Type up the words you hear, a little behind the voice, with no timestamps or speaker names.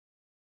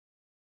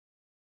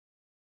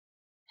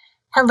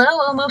Hello,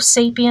 Homo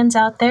sapiens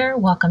out there.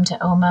 Welcome to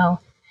Omo.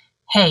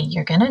 Hey,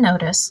 you're going to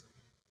notice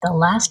the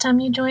last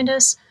time you joined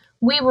us,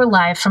 we were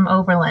live from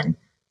Oberlin.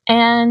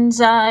 And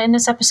in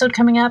this episode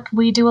coming up,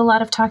 we do a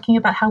lot of talking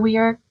about how we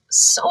are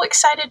so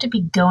excited to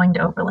be going to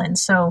Oberlin.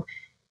 So,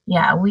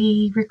 yeah,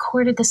 we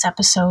recorded this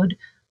episode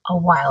a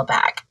while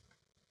back,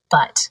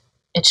 but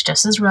it's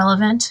just as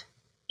relevant.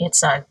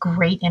 It's a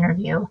great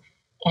interview,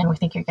 and we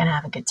think you're going to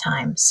have a good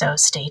time. So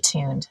stay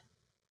tuned.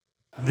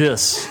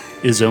 This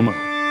is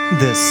Omo.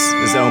 This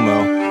is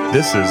Omo.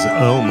 This is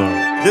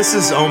Omo. This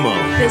is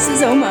Omo. This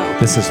is Omo.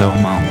 This is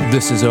Omo.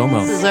 This is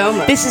Omo. This is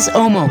Omo. This is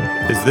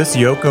Omo. Is this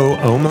Yoko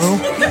Omo?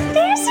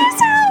 This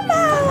is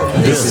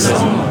Omo. This is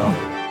Omo.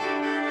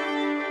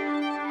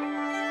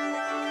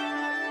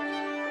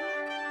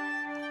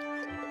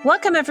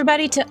 Welcome,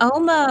 everybody, to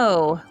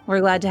Omo. We're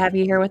glad to have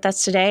you here with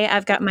us today.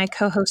 I've got my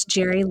co-host,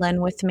 Jerry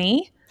Lynn, with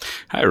me.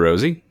 Hi,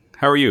 Rosie.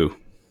 How are you?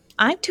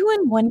 I'm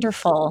doing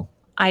wonderful.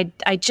 I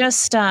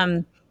just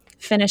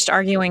finished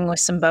arguing with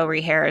some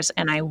Bowery hares,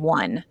 and I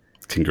won.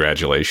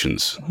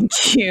 Congratulations.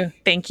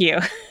 Thank you.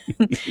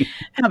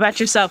 How about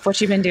yourself?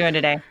 What you been doing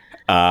today?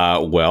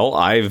 Well,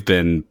 I've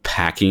been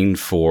packing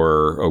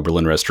for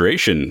Oberlin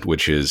Restoration,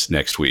 which is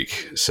next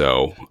week.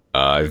 So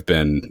I've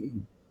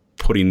been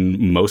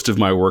putting most of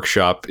my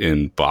workshop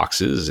in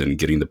boxes and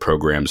getting the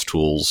program's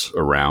tools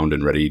around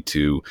and ready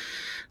to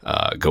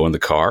go in the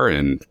car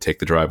and take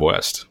the drive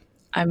west.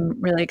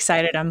 I'm really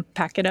excited. I'm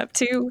packing up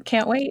too.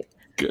 Can't wait.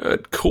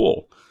 Good.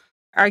 Cool.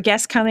 Our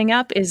guest coming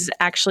up is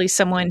actually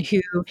someone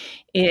who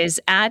is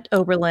at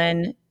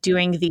Oberlin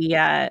doing the,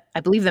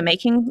 I believe, the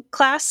making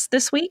class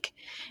this week,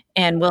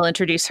 and we'll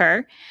introduce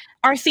her.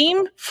 Our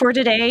theme for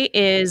today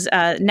is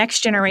next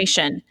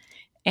generation,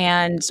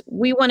 and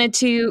we wanted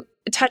to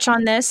touch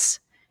on this.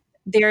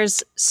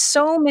 There's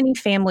so many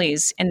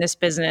families in this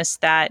business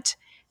that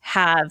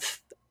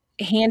have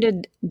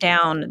handed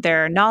down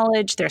their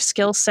knowledge, their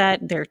skill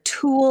set, their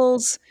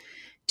tools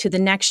to the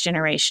next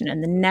generation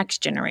and the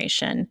next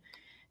generation.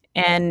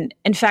 And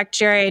in fact,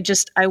 Jerry,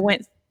 I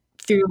went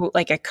through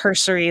like a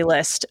cursory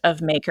list of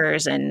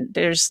makers, and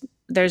there's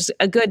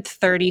a good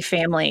 30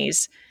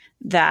 families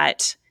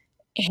that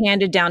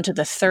handed down to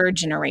the third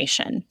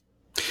generation.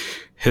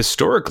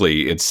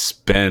 Historically, it's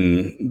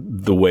been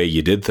the way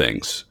you did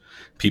things.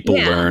 People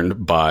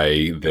learned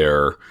by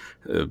their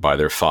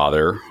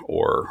father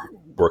or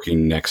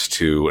working next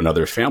to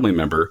another family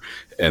member,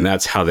 and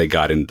that's how they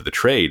got into the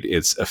trade.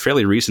 It's a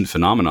fairly recent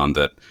phenomenon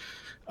that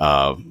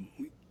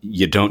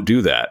you don't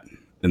do that.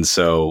 And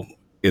so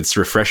it's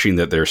refreshing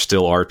that there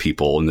still are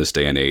people in this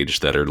day and age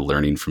that are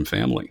learning from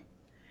family.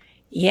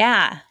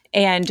 Yeah.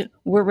 And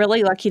we're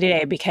really lucky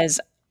today because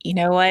you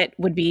know what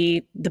would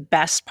be the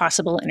best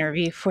possible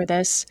interview for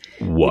this?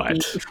 What?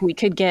 If we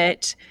could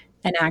get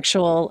an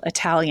actual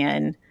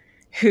Italian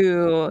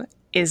who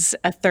is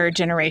a third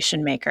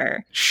generation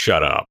maker.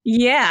 Shut up.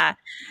 Yeah.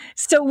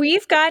 So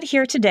we've got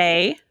here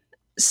today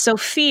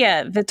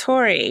Sofia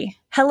Vettori.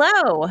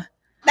 Hello.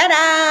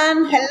 Ta-da!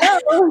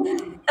 Hello.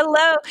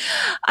 Hello.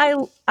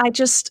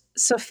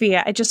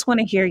 Sophia, I just want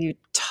to hear you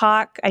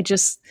talk.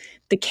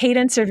 The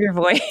cadence of your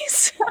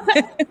voice.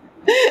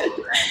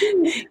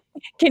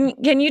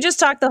 Can you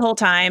just talk the whole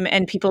time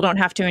and people don't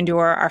have to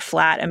endure our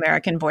flat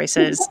American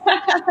voices?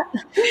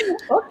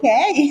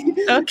 Okay.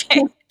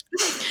 Okay.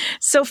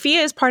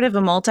 Sophia is part of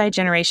a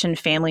multi-generation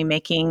family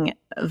making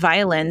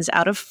violins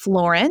out of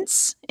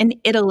Florence in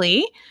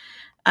Italy.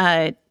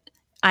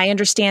 I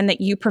understand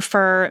that you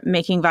prefer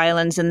making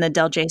violins in the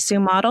Del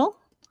Gesù model.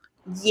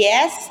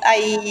 Yes,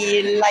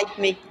 I like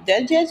make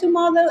Del Gesù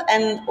model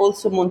and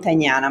also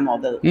Montagnana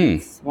model.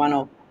 It's one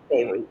of my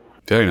favorites.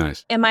 Very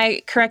nice. Am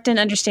I correct in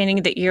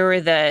understanding that you're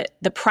the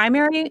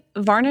primary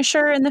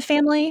varnisher in the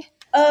family?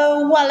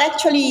 Well,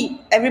 actually,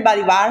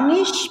 everybody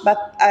varnish, but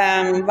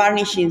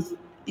varnish is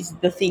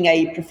the thing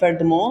I prefer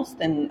the most.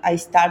 And I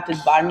started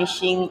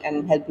varnishing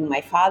and helping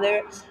my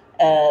father.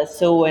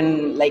 So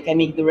when I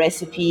make the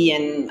recipe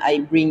and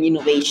I bring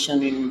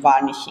innovation in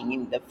varnishing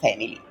in the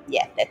family.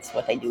 Yeah, that's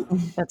what I do.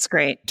 That's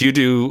great. Do you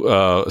do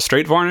a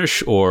straight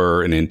varnish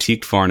or an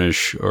antique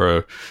varnish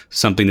or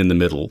something in the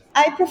middle?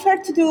 I prefer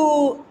to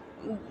do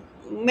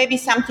maybe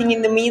something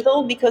in the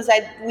middle because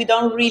we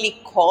don't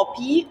really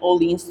copy all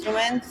the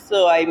instruments.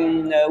 So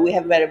we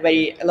have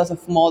a lot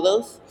of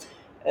models.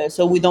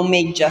 So we don't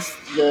make just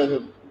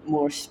the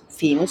more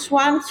famous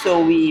ones.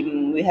 So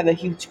we have a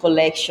huge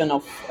collection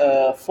of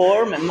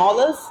form and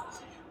models.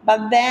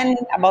 But then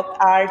about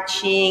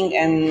arching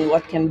and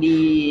what can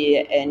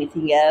be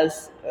anything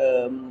else,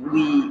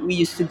 we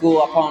used to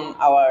go upon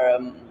our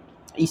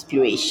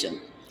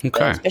inspiration.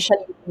 Okay.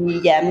 Especially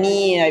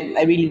me,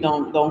 I really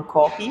don't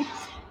copy.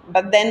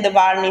 But then the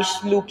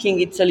varnish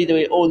looking, it's a little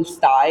bit old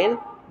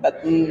style,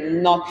 but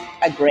not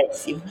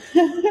aggressive.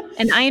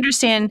 And I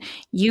understand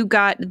you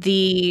got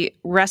the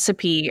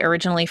recipe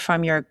originally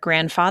from your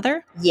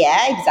grandfather?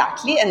 Yeah,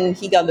 exactly. And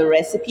he got the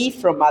recipe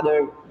from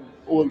other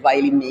old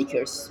violin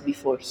makers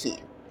before him.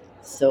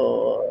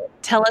 So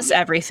tell us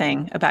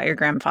everything about your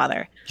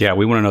grandfather. Yeah,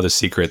 we want to know the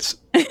secrets.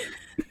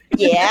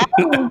 Yeah,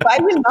 I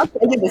will not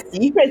tell you the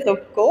secrets,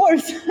 of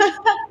course.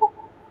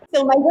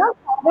 So my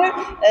grandfather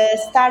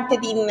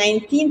started in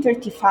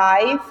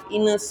 1935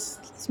 in a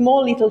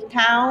small little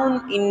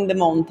town in the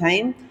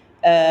mountain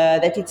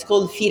that it's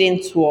called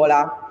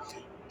Firenzuola.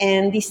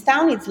 And this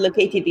town is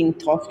located in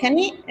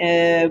Tuscany,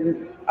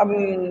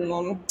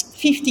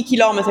 50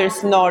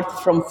 kilometers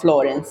north from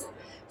Florence.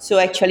 So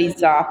actually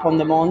it's up on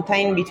the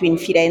mountain between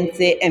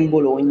Firenze and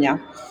Bologna.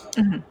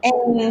 Mhm.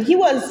 And he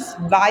was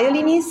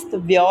violinist,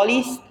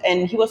 violist,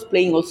 and he was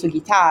playing also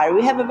guitar.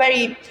 We have a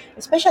very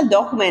special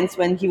documents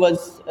when he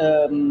was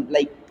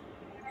like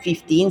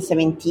 15,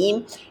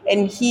 17,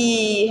 and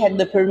he had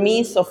the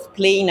permits of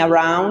playing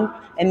around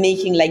and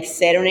making like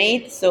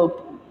serenade.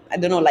 So I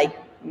don't know, like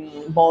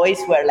boys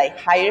were like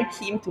hired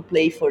him to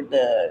play for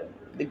the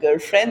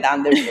girlfriend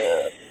under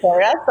the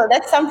terrace. So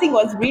that something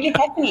was really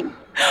happening.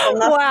 So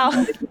not Wow.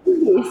 in the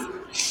 50s.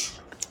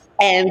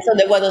 And so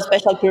there was a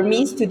special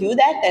permit to do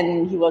that,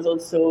 and he was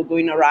also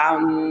going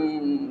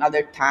around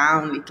other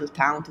town, little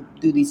town, to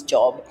do this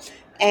job.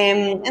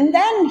 And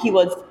then he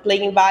was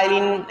playing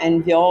violin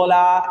and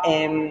viola,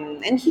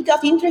 and he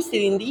got interested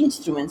in the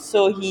instruments.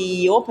 So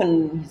he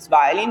opened his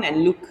violin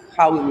and looked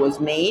how it was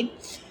made,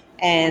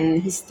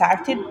 and he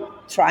started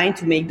trying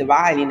to make the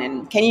violin.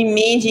 And can you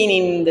imagine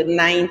in the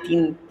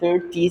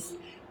 1930s,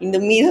 in the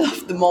middle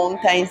of the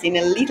mountains, in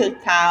a little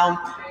town,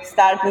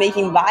 start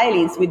making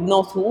violins with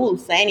no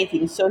tools,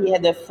 anything? So he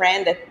had a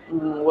friend that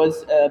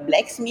was a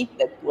blacksmith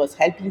that was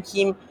helping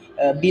him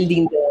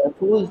building the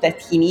tools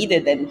that he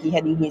needed and he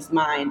had in his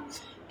mind.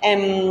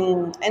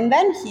 And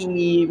then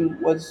he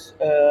was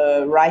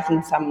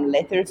writing some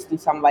letters to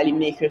some violin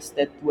makers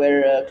that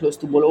were close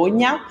to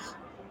Bologna,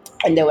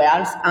 and they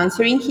were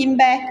answering him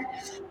back.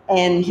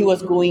 And he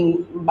was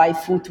going by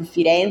foot to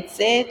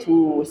Firenze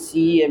to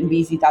see and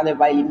visit other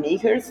violin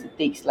makers. It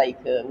takes like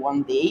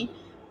 1 day,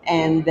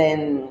 and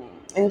then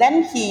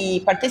he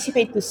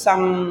participated to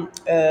some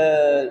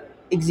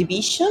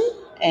exhibition,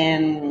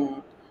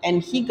 and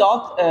he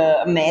got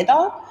a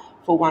medal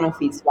for one of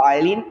his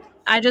violin.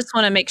 I just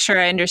want to make sure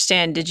I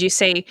understand. Did you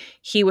say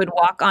he would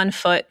walk on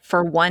foot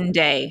for 1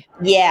 day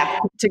Yeah,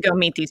 to go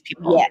meet these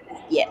people?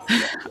 yes.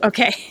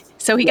 Okay.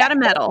 So he got a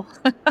medal.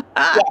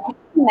 Yeah,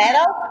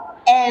 medal.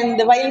 And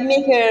the violin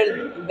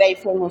maker, very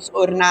famous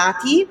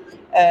Ornati,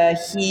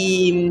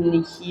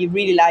 he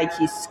really liked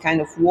his kind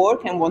of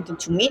work and wanted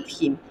to meet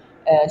him.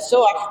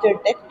 So after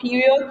that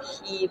period,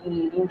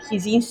 in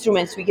his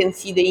instruments, we can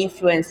see the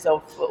influence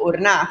of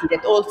Ornati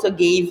that also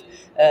gave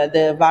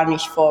the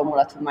varnish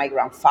formula to my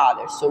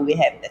grandfather. So we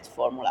have that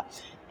formula.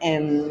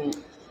 And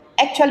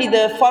actually,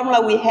 the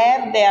formula we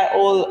have, they are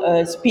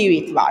all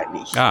spirit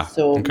varnish.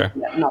 So Okay.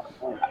 not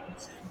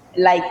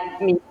like,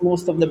 I mean,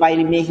 most of the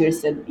violin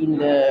makers in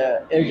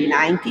the early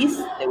 90s,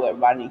 they were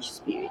varnish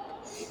spirit.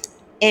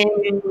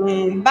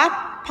 And but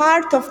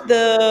part of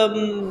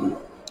the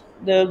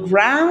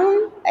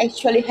ground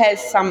actually has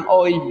some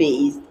oil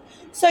based,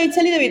 so it's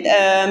a little bit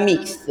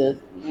mixed.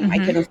 I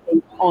cannot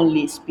say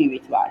only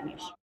spirit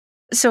varnish.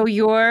 So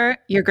your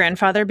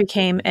grandfather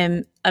became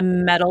a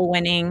medal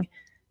winning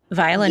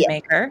violin Yes,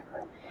 maker.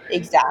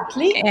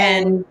 exactly.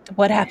 And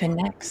what happened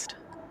next?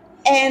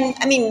 And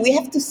I mean, we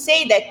have to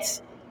say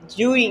that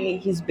during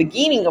his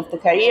beginning of the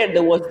career,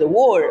 there was the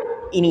war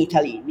in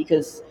Italy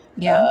because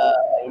Yeah.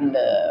 in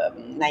the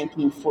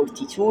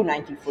 1942,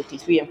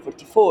 1943, and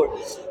 44.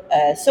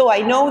 So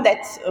I know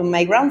that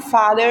my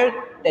grandfather,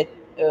 that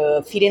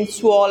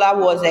Firenzuola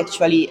was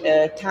actually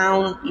a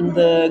town in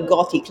the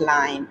Gothic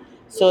line.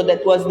 So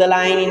that was the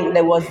line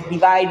that was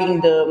dividing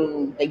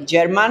the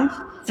German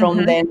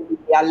from then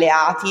the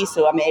Alleati,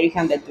 so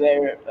American that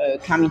were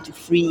coming to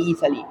free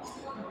Italy.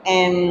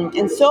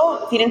 And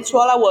so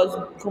Firenzuola was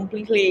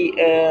completely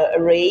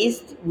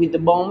erased with the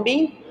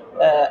bombing,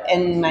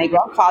 and my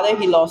grandfather,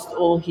 he lost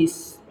all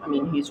his, I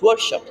mean, his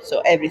workshop,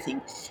 so everything.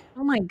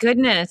 Oh my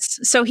goodness.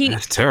 So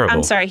That's terrible.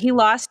 I'm sorry, he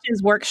lost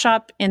his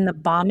workshop in the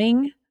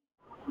bombing.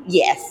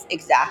 Yes,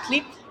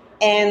 exactly.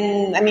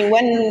 And I mean,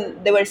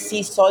 when there were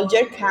sea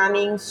soldier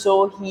coming,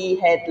 so he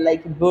had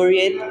like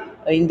buried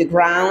in the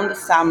ground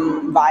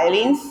some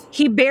violins.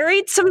 He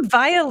buried some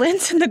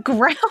violins in the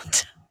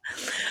ground.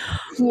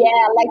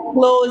 Yeah, like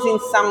clothes in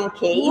some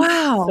case.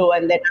 Wow. So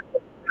and then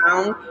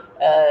down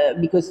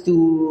because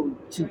to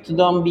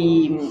don't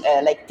be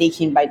like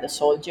taken by the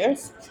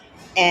soldiers.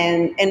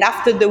 And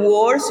after the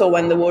war, so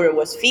when the war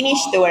was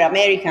finished, there were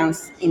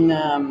Americans in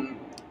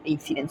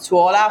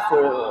Firenzuola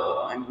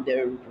for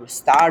their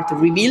start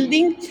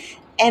rebuilding.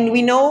 And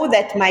we know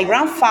that my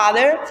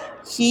grandfather,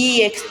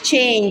 he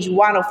exchanged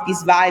one of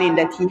these violin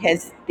that he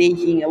has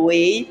taken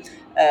away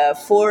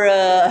for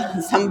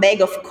some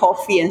bag of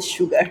coffee and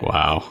sugar.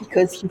 Wow.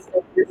 Because he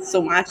suffered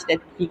so much that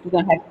he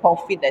couldn't have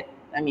coffee. That,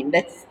 I mean,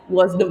 that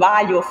was the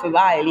value of a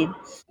violin.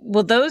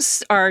 Well,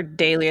 those are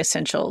daily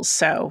essentials,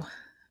 so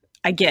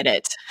I get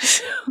it.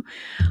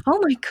 Oh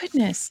my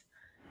goodness.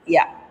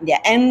 Yeah.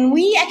 And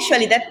we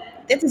actually, that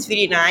is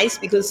really nice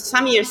because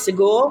some years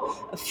ago,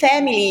 a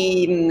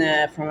family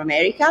from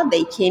America,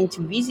 they came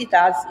to visit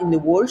us in the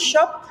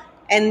workshop,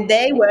 and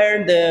they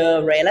were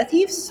the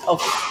relatives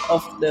of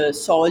the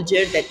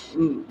soldier that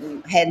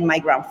had my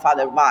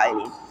grandfather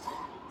violin.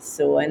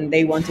 So, and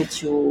they wanted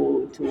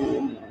to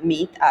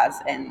meet us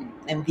and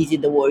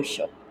visit the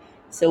workshop.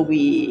 So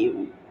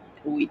we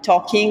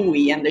talking,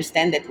 we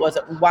understand that was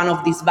one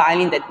of these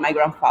violin that my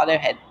grandfather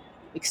had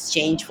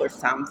exchanged for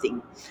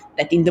something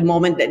that in the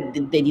moment that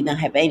they didn't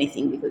have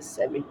anything because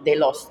they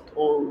lost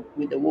all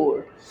with the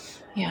war.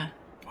 Yeah.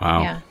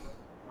 Wow. Yeah.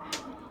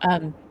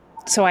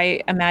 So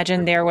I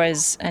imagine there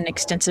was an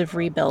extensive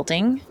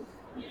rebuilding.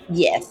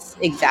 Yes,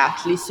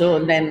 exactly.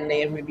 So then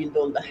they rebuilt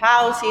all the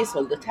houses,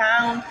 all the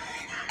town,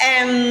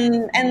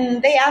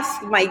 and they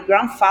asked my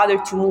grandfather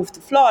to move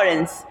to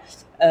Florence,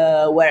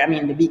 where I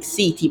mean the big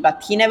city.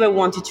 But he never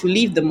wanted to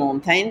leave the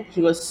mountain.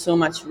 He was so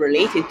much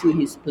related to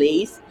his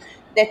place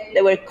that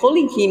they were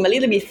calling him a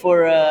little bit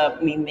for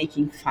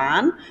making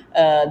fun,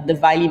 the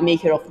violin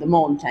maker of the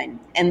mountain.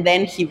 And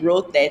then he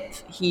wrote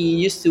that he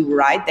used to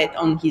write that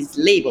on his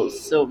labels.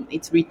 So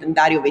it's written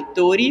Dario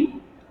Vettori,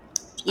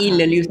 il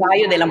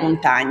liutaio della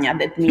montagna,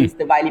 that means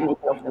the violin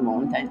maker of the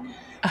mountain.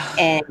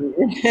 And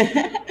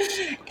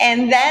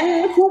and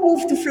then who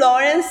moved to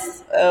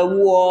Florence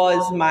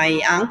was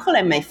my uncle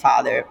and my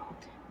father,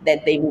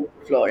 that they moved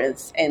to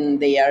Florence,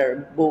 and they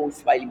are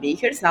both violin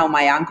makers. Now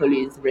my uncle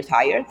is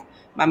retired,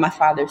 but my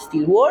father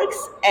still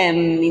works,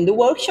 and in the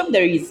workshop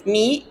there is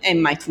me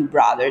and my two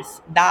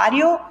brothers,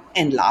 Dario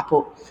and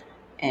Lapo,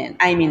 and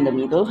I'm in the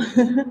middle.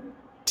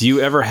 Do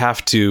you ever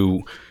have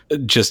to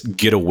just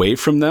get away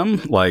from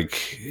them?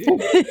 Like,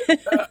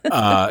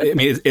 I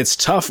mean, it's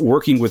tough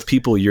working with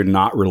people you're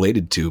not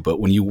related to,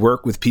 but when you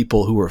work with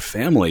people who are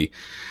family,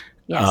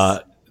 Yes.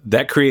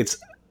 that creates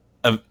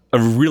a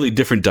really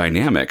different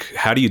dynamic.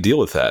 How do you deal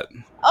with that?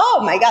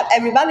 Oh my God,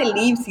 everybody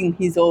lives in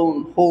his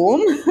own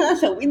home.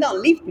 So we don't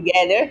live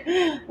together.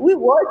 We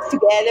work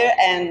together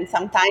and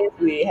sometimes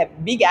we have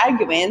big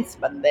arguments.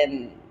 But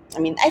then, I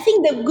mean, I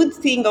think the good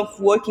thing of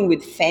working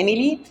with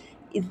family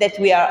is that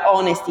we are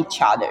honest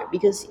each other.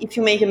 Because if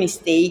you make a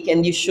mistake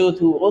and you show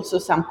to also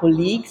some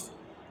colleagues,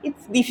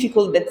 it's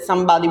difficult that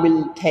somebody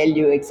will tell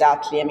you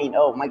exactly, I mean,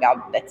 oh my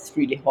God, that's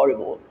really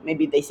horrible.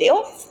 Maybe they say,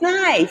 oh, it's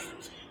nice.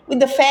 With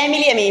the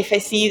family, I mean, if I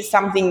see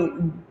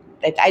something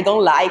that I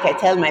don't like, I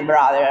tell my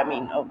brother, I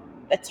mean, oh,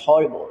 that's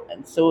horrible.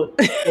 And so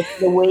that's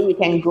the way you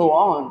can go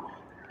on.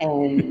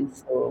 And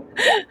so,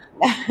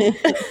 yeah.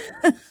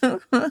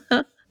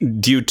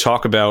 Do you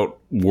talk about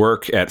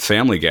work at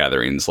family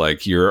gatherings?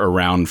 Like you're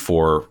around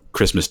for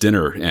Christmas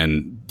dinner,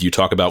 and do you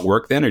talk about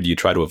work then, or do you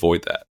try to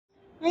avoid that?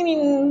 I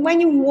mean,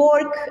 when you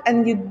work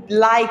and you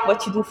like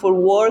what you do for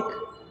work,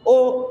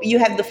 or you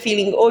have the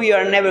feeling, oh, you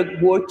are never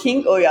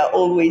working, or you are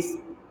always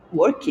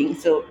working.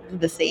 So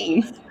the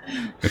same.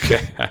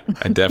 Okay,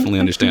 I definitely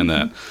understand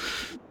that.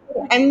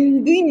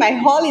 I'm doing my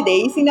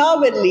holidays in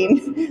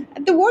Oberlin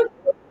at the work.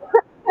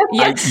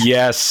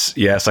 Yes.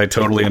 Yes, I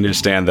totally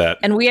understand that.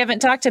 And we haven't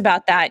talked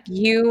about that.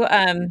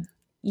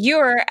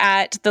 You're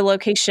at the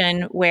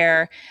location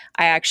where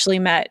I actually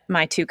met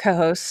my two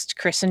co-hosts,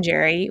 Chris and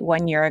Jerry,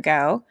 1 year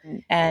ago.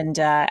 And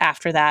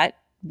after that,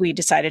 we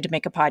decided to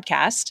make a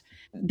podcast.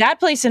 That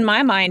place in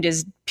my mind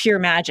is pure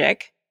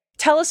magic.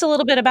 Tell us a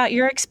little bit about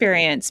your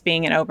experience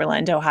being in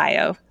Oberlin,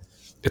 Ohio.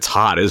 It's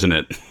hot, isn't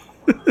it?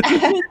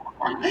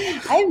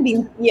 I've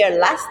been here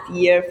last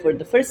year for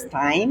the first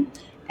time.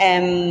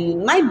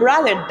 My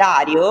brother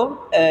Dario,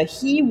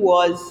 he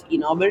was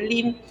in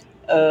Oberlin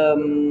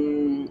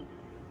 10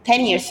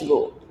 years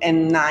ago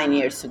and 9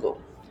 years ago.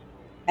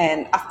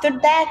 And after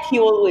that, he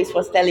always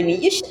was telling me,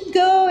 you should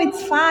go,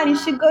 it's fun, you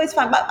should go, it's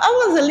fun. But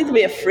I was a little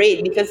bit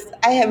afraid because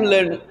I have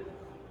learned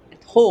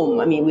at home,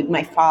 I mean, with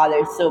my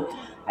father. So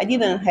I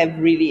didn't have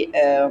really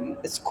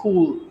a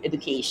school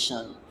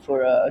education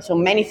for so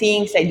many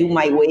things I do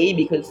my way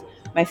because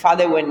my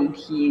father, when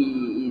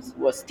he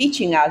was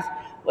teaching us,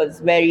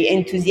 was very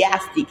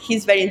enthusiastic.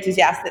 He's very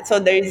enthusiastic. So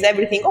there is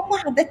everything. Oh,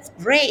 wow, that's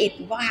great.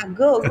 Wow,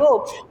 go,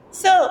 go.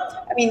 So,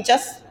 I mean,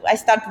 just I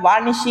start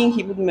varnishing.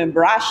 He put my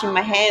brush in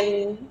my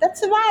hand.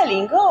 That's a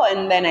violin. Go.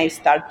 And then I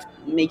start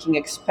making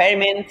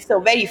experiments.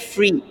 So very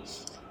free.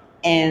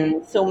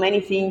 And so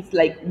many things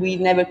like we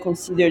never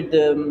considered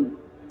the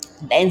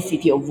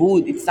density of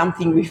wood. It's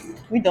something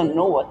we don't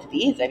know what it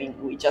is. I mean,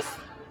 we just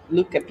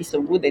look at a piece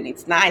of wood and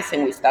it's nice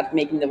and we start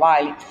making the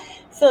violin.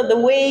 So the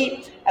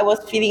way I was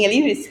feeling a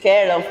little bit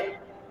scared of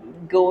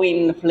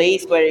going in a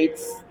place where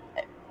it's,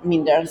 I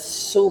mean, there are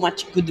so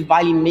much good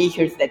violin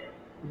makers that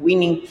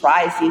winning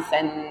prizes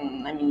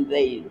and I mean,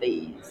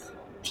 they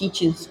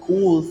teach in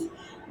schools.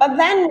 But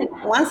then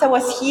once I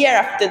was here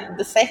after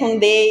the second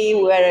day,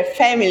 we were a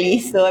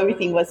family, so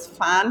everything was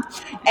fun.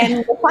 And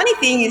the funny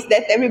thing is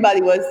that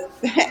everybody was,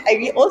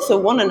 I also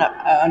won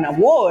an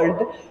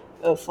award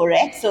for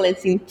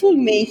excellence in tool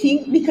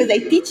making because I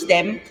teach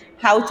them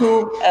how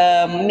to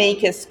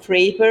make a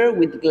scraper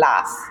with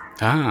glass.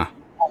 Ah,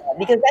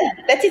 Because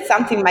that is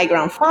something my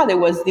grandfather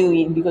was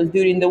doing because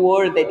during the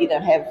war they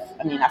didn't have,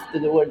 I mean, after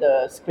the war,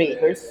 the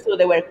scrapers. So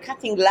they were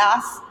cutting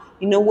glass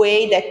in a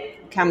way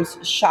that comes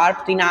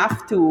sharp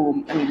enough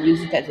to, I mean,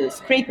 use it as a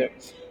scraper.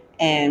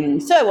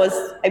 And so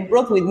I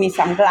brought with me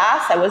some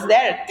glass. I was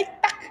there, tick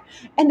tack,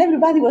 and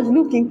everybody was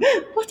looking.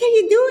 What are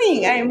you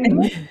doing? I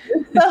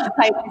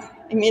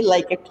made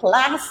like a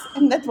class,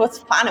 and that was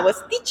fun. I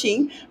was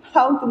teaching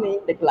how to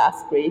make the glass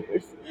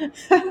scrapers.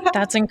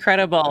 That's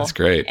incredible. That's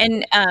great.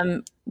 And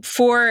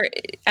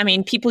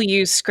people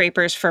use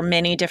scrapers for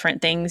many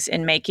different things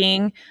in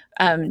making.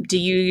 Do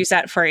you use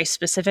that for a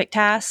specific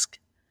task?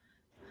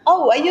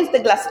 Oh, I use the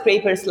glass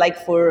scrapers like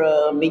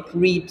for make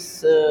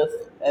ribs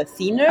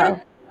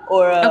thinner,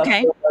 or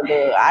for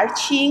the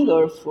arching,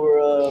 or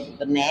for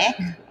the neck.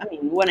 I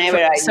mean,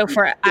 whenever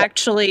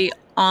actually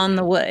on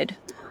the wood.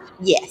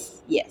 Yes.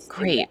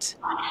 Great.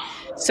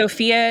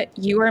 Sophia,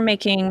 you are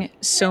making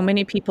so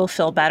many people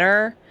feel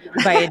better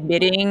by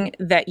admitting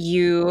that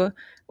you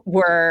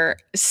were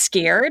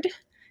scared.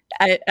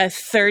 A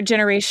third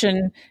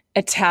generation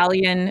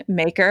Italian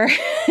maker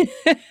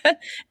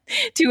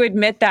to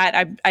admit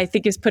that I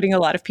think is putting a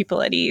lot of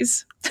people at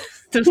ease.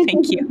 So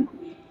thank you.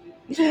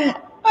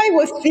 I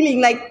was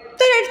feeling like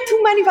there are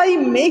too many valley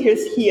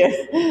makers here.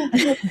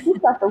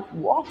 Put out of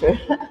water.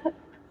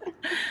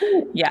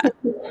 Yeah.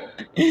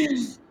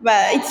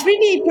 But it's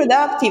really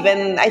productive,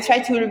 and I try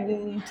to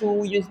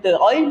use the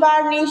oil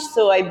varnish.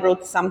 So I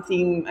brought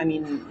something,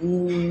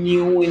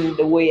 new in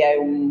the way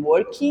I'm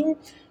working.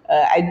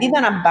 I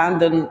didn't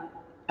abandon,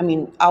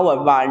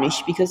 our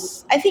varnish,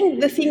 because I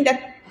think the thing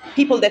that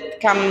people that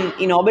come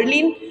in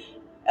Oberlin,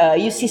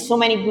 you see so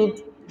many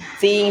good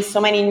things,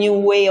 so many new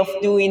way of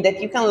doing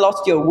that you can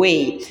lost your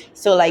way.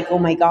 So like, oh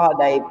my God,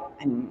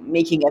 I'm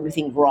making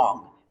everything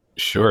wrong.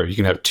 Sure, you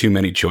can have too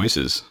many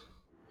choices.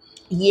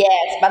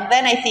 Yes, but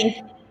then I think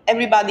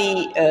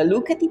everybody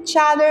look at each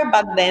other,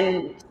 but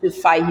then to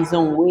find his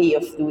own way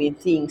of doing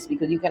things,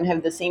 because you can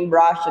have the same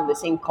brush and the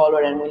same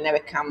color and will never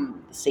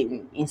come the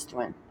same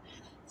instrument.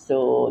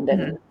 So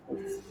then,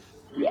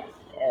 yeah.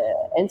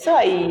 And so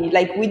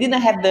we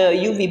didn't have the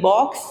UV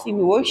box in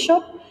the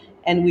workshop,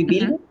 and we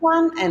built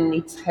one, and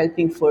it's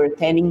helping for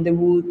tanning the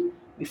wood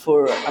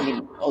before,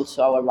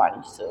 also our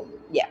varnish. So,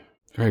 yeah.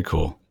 Very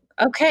cool.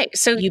 Okay,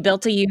 so you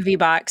built a UV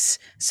box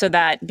so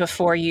that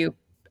before you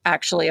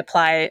actually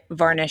apply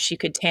varnish, you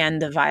could tan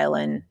the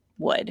violin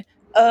wood.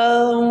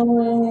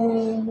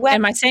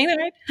 Am I saying that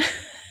right?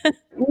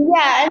 Yeah,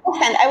 I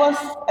understand. I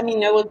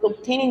was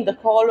obtaining the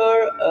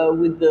color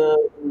with the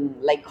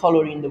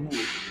color in the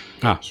wood.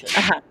 Actually.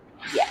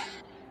 Yeah,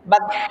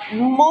 but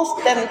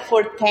most than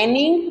for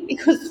tanning,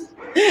 because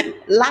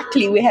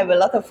luckily we have a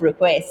lot of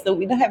requests, so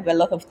we don't have a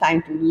lot of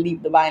time to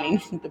leave the violin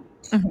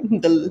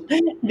the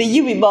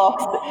UV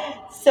box.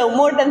 So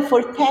more than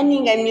for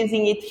tanning, I'm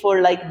using it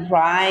for like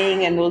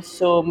drying, and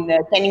also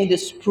tanning the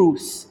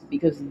spruce,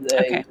 because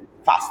it's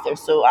faster.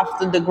 So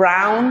after the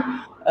ground,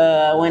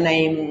 when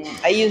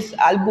I use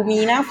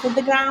albumina for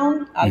the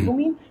ground,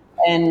 albumin,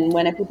 and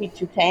when I put it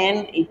to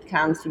tan, it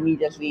comes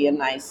immediately a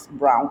nice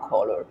brown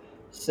color.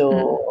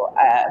 So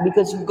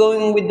because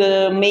going with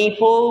the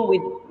maple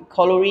with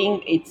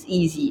coloring, it's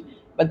easy.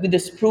 But with the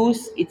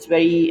spruce, it's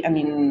very,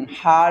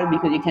 hard,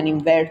 because you can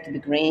invert the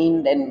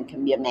grain, then it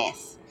can be a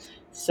mess.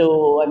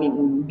 So,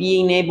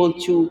 being able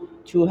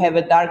to have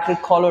a darker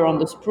color on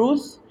the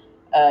spruce,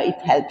 it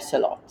helps a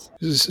lot.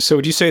 So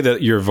would you say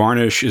that your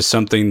varnish is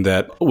something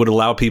that would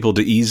allow people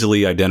to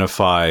easily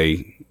identify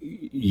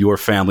your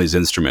family's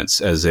instruments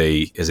as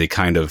a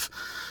kind of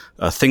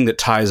a thing that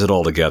ties it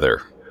all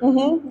together?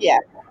 Mm-hmm, yeah.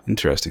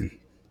 Interesting.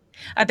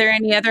 Are there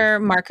any other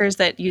markers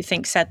that you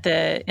think set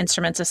the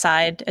instruments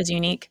aside as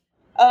unique?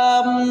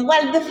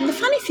 Well, the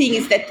funny thing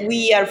is that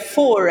we are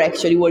four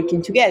actually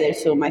working together.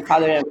 So my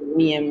father and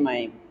me and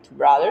my two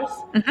brothers.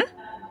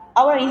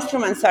 Our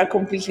instruments are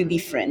completely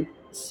different.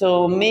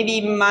 So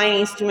maybe my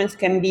instruments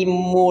can be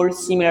more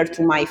similar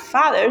to my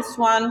father's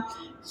one.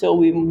 So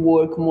we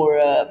work more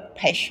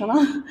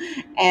passionate,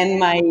 and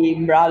my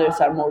brothers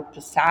are more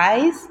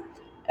precise.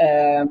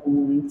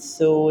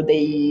 So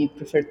they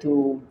prefer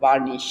to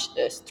varnish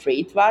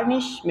straight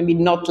varnish, maybe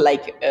not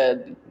like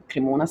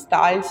Cremona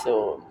style,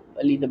 so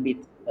a little bit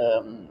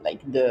like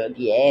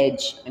the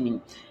edge.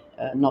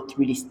 Not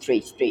really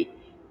straight.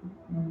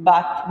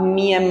 But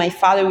me and my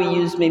father, we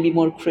use maybe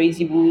more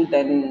crazy wood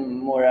and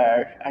more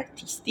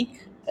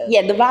artistic.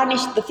 Yeah, the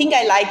varnish, the thing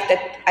I like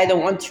that I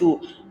don't want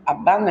to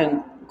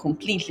abandon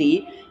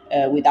completely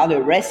with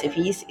other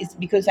recipes is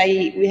because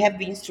we have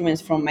the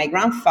instruments from my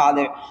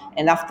grandfather,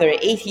 and after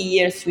 80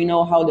 years we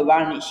know how the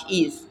varnish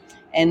is.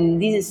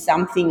 And this is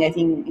something I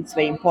think it's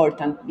very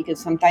important, because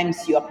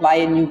sometimes you apply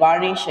a new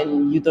varnish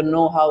and you don't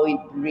know how it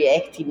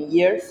reacts in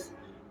years.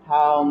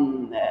 How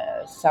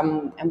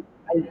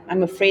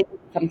I'm afraid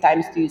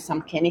sometimes to use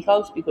some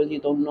chemicals, because you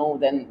don't know.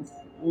 Then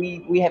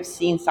we have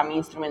seen some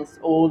instruments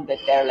old that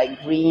they're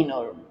like green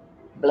or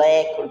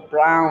black or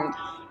brown,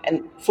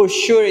 and for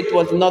sure it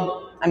was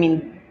not.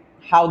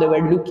 How they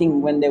were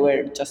looking when they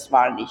were just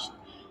varnished.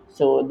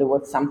 So there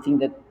was something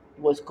that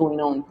was going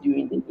on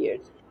during the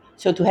years.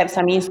 So to have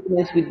some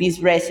instruments with this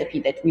recipe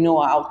that we know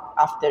how,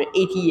 after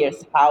 80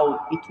 years how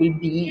it will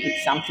be,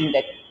 it's something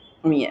that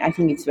I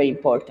think it's very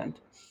important.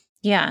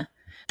 Yeah,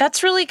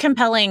 that's really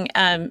compelling.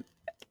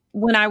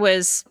 When I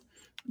was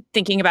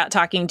thinking about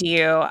talking to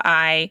you,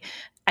 I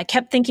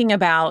kept thinking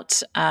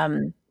about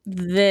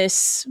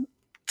this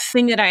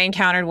thing that I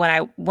encountered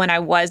when I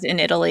was in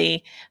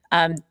Italy.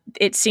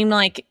 It seemed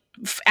like,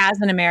 as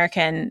an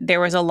American,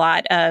 there was a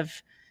lot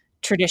of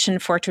tradition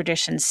for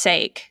tradition's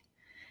sake.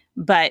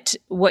 But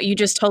what you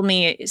just told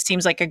me, it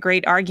seems like a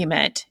great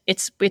argument.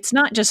 It's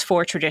not just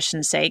for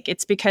tradition's sake.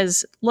 It's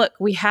because, look,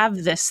 we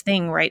have this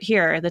thing right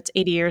here that's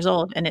 80 years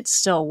old and it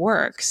still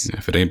works.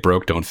 If it ain't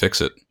broke, don't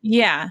fix it.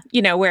 Yeah,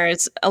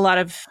 whereas a lot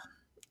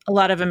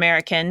of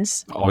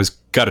Americans always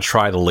got to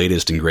try the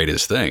latest and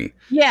greatest thing.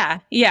 Yeah.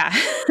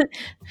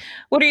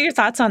 What are your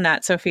thoughts on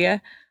that,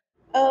 Sofia?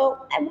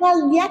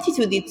 Well, the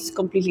attitude is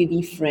completely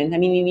different. I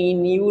mean,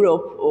 in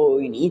Europe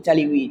or in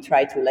Italy, we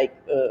try to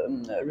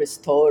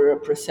restore,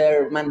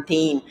 preserve,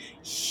 maintain.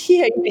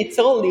 Here, if it's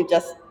old, you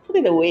just put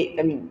it away.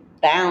 I mean,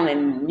 down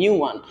and new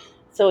one.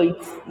 So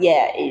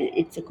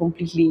it's a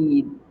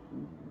completely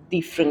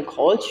different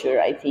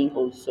culture, I think,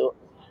 also,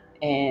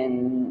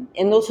 and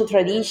also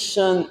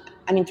tradition.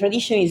 I mean,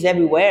 tradition is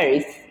everywhere.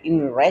 It's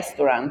in a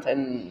restaurant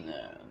and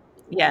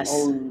Yes.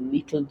 all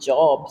little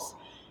jobs.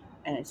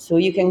 So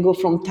you can go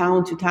from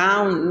town to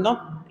town,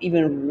 not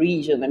even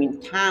region, I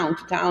mean town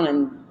to town,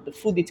 and the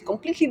food is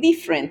completely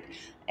different,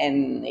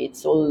 and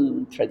it's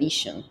all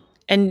tradition.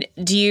 And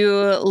do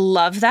you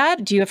love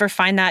that? Do you ever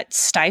find that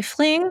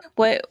stifling?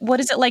 What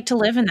is it like to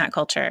live in that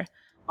culture?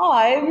 Oh,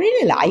 I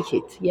really like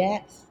it,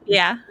 yes.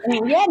 Yeah? I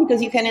mean, yeah,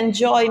 because you can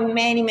enjoy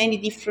many, many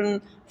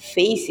different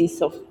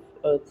phases of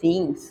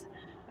things.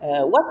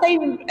 I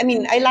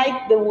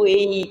like the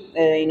way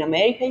in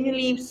America you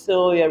live,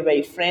 so you're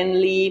very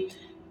friendly,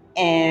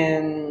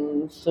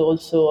 and so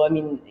also, I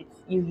mean,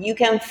 you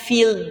can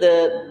feel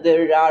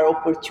there are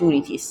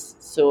opportunities.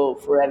 So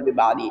for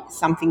everybody,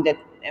 something that,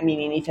 I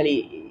mean, in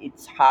Italy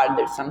it's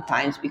harder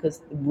sometimes because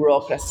the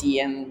bureaucracy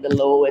and the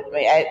law it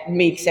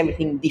makes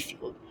everything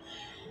difficult.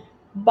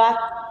 But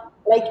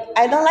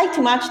I don't like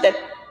too much that,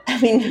 I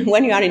mean,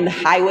 when you are in the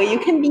highway, you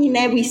can be in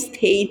every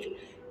state.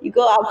 You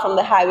go out from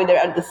the highway, there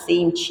are the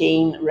same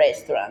chain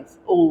restaurants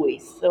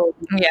always. So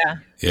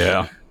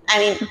Yeah. I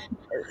mean,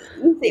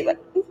 you say,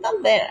 but is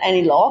not there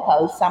any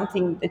local,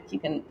 something that you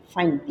can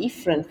find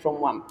different from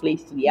one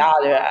place to the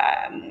other?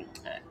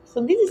 So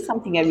this is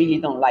something I really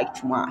don't like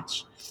too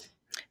much.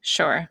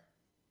 Sure.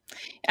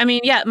 I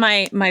mean, yeah,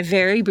 my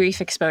very brief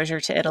exposure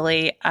to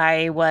Italy,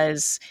 I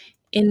was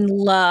in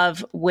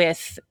love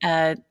with,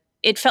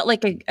 it felt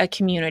like a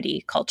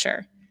community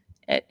culture.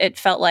 It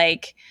felt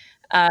like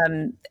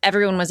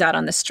everyone was out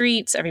on the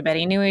streets,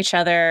 everybody knew each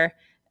other.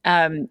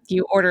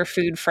 You order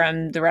food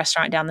from the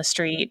restaurant down the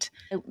street.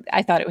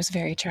 I thought it was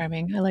very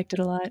charming. I liked it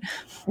a lot.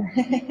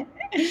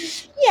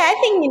 Yeah, I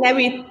think in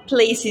every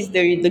place is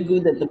there is the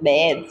good and the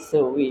bad.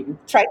 So we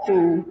try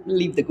to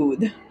live the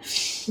good.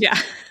 Yeah.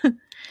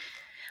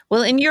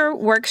 Well, in your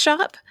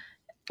workshop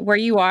where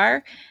you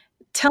are,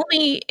 tell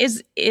me,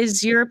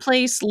 is your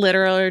place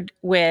littered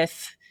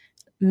with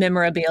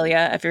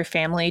memorabilia of your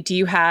family? Do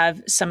you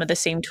have some of the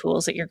same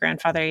tools that your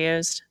grandfather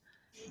used?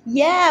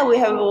 Yeah, we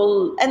have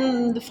all.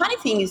 And the funny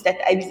thing is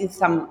that I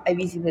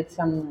visited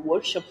some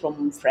workshop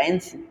from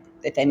friends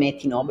that I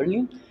met in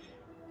Oberlin.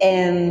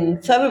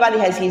 And so everybody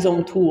has his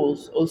own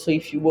tools, also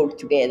if you work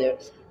together.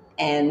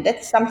 And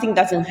that's something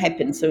doesn't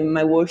happen. So in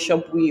my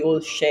workshop, we all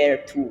share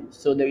tools.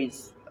 So there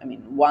is, I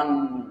mean,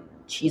 one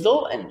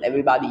chisel, and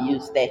everybody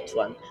used that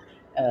one.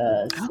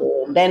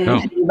 So then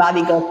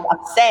everybody got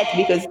upset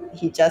because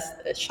he just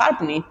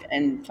sharpened it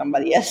and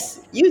somebody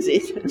else used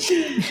it.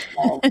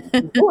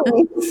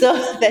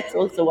 So that's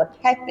also what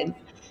happened.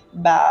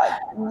 But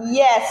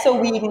yeah,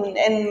 so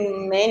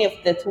and many of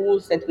the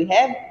tools that we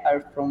have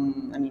are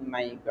from, I mean,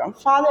 my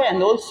grandfather,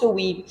 and also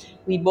we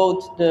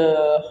bought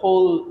the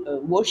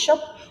whole workshop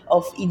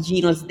of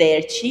Igino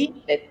Sderci,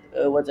 that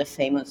was a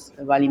famous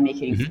violin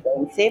maker in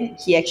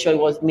Florence. He actually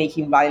was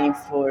making violin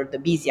for the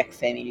Bisiach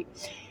family.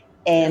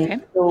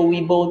 And so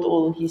we bought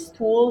all his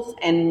tools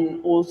and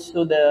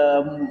also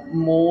the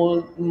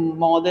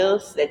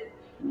models that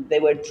they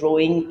were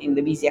drawing in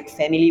the Bisiach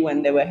family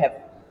when they were have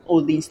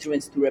all the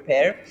instruments to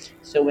repair.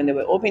 So when they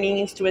were opening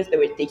instruments, they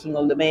were taking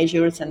all the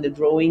measures and the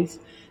drawings.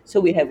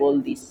 So we have all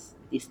these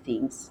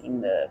things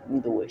in the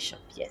workshop.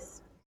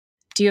 Yes.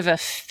 Do you have a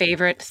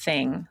favorite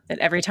thing that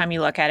every time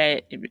you look at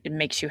it, it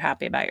makes you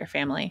happy about your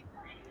family?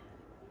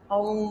 I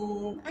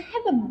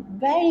have a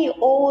very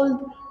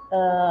old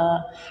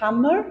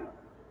hammer.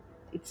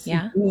 It's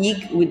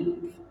big,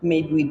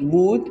 made with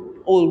wood,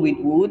 all with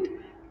wood,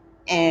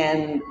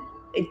 and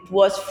it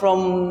was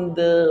from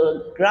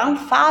the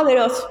grandfather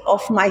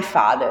of my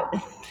father.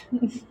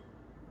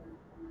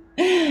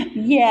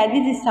 Yeah,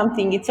 this is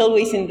something. It's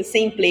always in the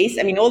same place.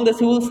 I mean, all the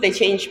tools they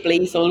change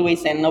place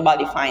always, and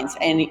nobody finds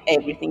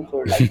everything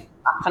for like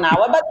half an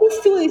hour. But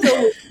this tool is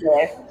always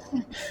there.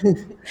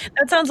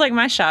 That sounds like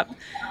my shop.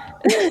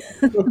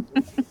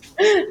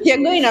 You're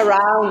going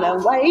around,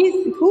 and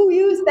who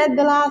used that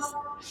the last?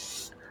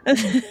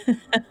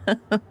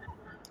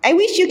 I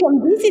wish you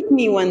can visit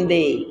me one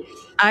day.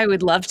 I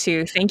would love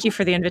to. Thank you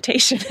for the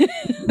invitation.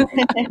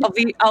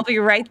 I'll be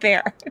right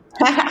there.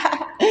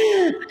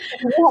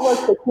 We have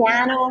also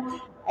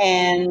piano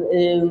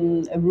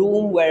and a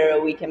room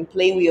where we can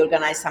play. We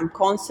organize some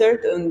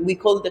concert, and we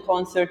call the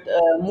concert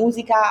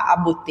Musica a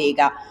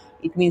Bottega.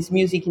 It means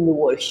music in the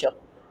workshop.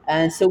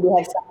 And so we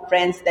have some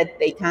friends that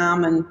they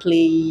come and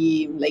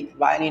play like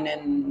violin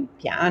and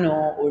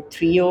piano or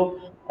trio.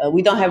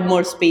 We don't have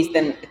more space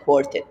than a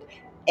quartet.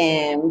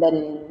 And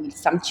then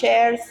some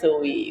chairs, so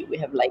we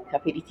have like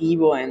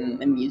aperitivo and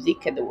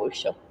music at the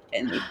workshop,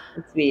 and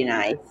it's really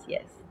nice.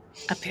 Yes.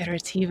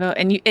 Aperitivo.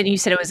 And you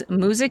said it was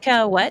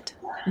musica what?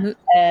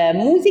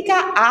 Musica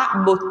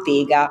a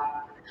bottega.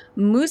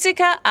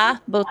 Musica a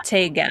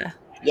bottega.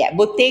 Yeah,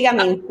 bottega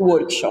means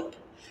workshop.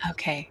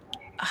 Okay.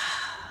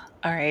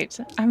 All right.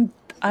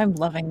 I'm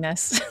loving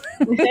this.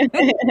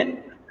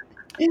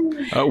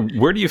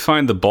 Where do you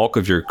find the bulk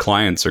of your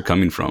clients are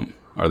coming from?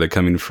 Are they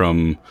coming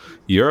from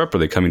Europe? Are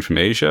they coming from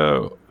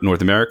Asia,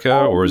 North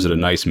America, or is it a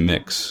nice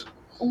mix?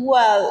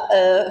 Well,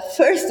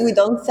 first, we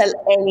don't sell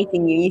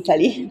anything in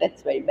Italy.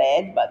 That's very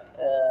bad. But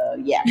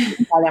yeah, the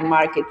Italian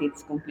market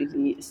is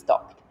completely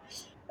stocked.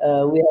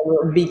 We have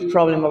a big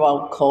problem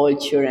about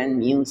culture and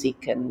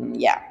music, and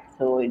yeah,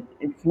 so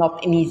it's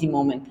not an easy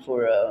moment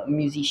for a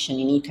musician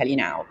in Italy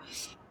now.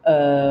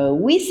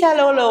 We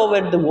sell all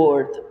over the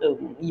world,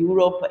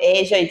 Europe,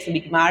 Asia. It's a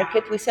big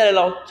market. We sell a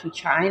lot to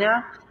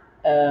China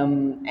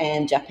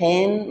and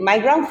Japan. My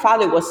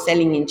grandfather was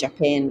selling in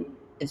Japan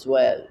as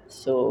well.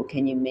 So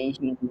can you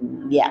imagine?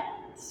 Yeah.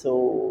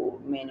 So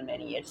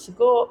many years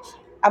ago,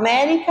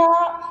 America.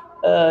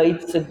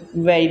 It's a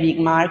very big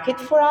market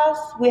for us.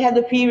 We had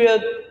a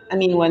period. I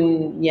mean,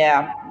 when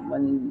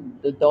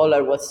the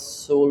dollar was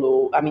so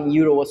low. I mean,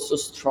 euro was so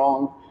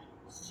strong.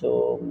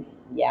 So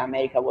yeah,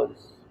 America was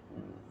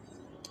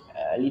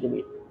a little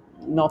bit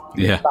not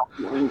Yeah.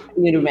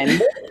 you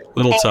remember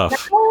Little and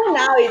tough.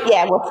 now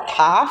it was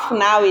tough.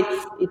 Now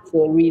it's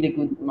a really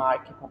good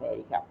market,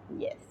 America.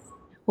 Yes.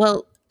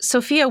 Well,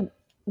 Sophia,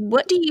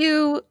 what do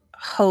you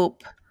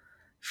hope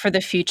for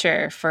the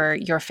future for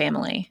your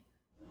family?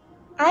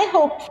 I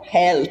hope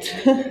health.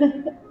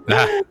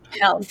 Ah,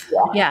 Health.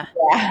 Yeah.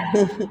 Yeah.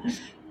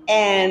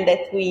 And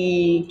that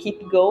we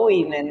keep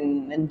going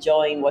and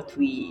enjoying what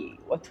we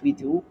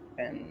do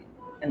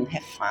and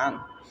have fun.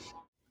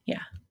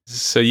 Yeah.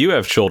 so you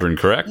have children,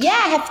 correct? Yeah,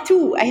 I have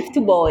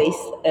two boys.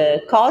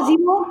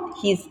 Cosimo,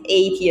 he's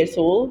 8 years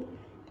old,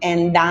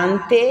 and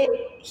Dante,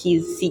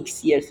 he's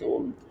 6 years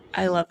old.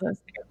 I love those.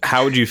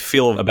 How would you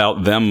feel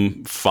about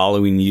them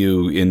following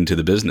you into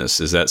the business?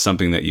 Is that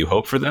something that you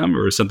hope for them,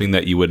 or something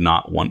that you would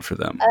not want for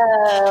them?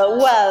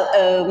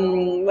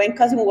 When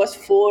Cosimo was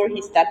 4,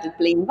 he started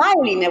playing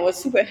violin. I was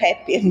super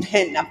happy, and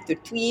then after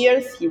 2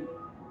 years, he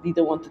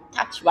didn't want to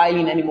touch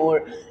violin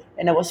anymore,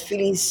 and I was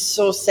feeling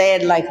so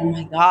sad, like, oh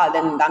my god.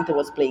 And Dante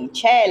was playing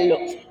cello,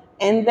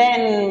 and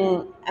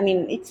then I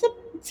mean, it's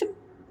a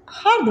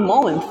hard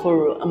moment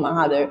for a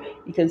mother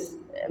because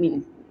I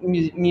mean,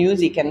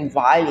 music and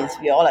violins,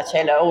 viola,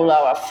 cello, all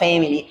our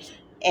family,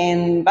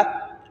 and but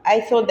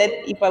I thought that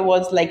if I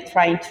was like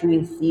trying to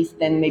insist,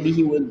 then maybe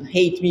he would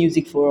hate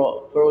music for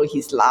all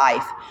his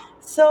life.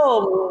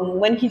 So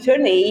when he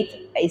turned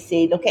 8, I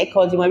said, "Okay,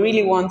 Cosimo, I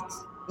really want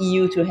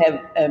you to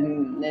have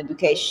an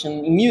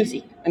education in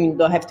music. I mean,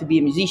 don't have to be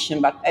a musician,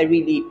 but I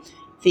really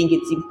think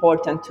it's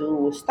important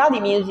to study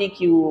music.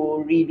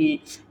 You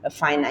really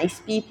find nice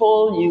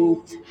people.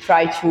 You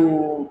try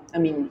to, I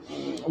mean,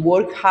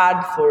 work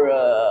hard for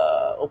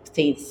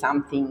obtain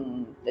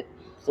something that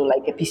so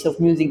like a piece of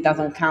music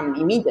doesn't come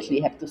immediately.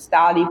 You have to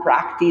study,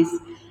 practice.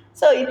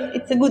 So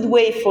it's a good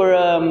way for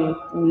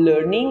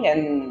learning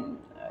and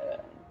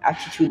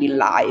attitude in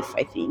life,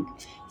 I think.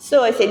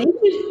 So I said,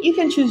 you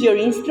can choose your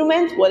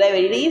instrument, whatever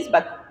it is,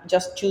 but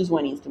just choose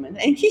one instrument.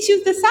 And he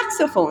chose the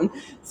saxophone.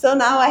 So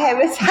now I have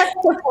a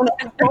saxophone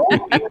at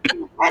home,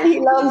 and he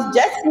loves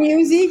jazz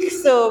music.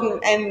 So,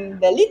 and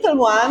the little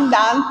one,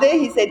 Dante,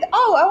 he said,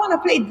 "Oh, I want to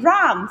play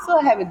drums." So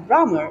I have a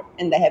drummer,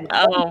 and I have a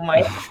Oh my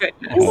in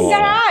goodness. the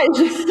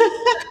garage.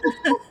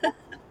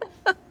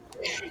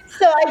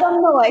 So I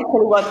don't know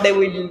actually what they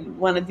will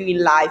want to do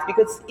in life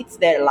because it's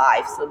their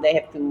life, so they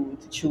have to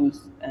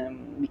choose.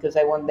 Because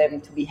I want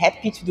them to be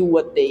happy to do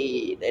what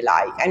they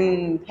like.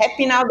 I'm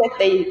happy now that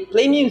they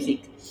play music.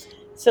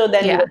 So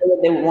then Yeah. whatever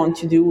they want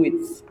to do,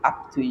 it's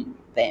up to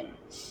them.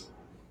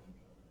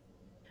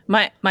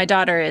 My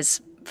daughter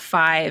is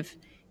 5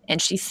 and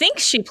she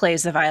thinks she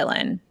plays the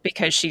violin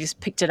because she's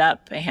picked it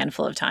up a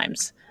handful of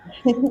times.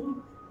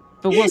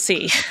 But we'll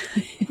see.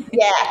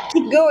 Yeah,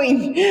 keep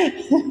going.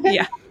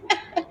 Yeah.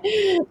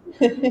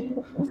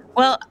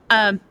 Well,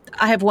 I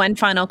have one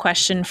final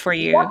question for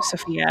you,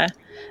 Sophia.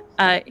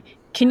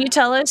 Can you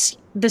tell us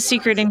the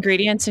secret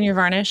ingredients in your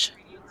varnish?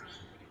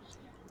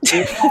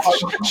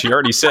 She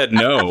already said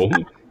no.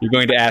 You're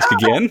going to ask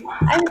again?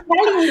 I'm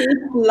telling you,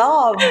 it's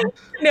love.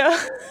 No.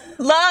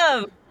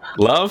 Love.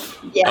 Love?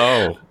 Yeah.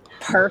 Oh,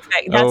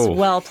 Perfect. That's Oh.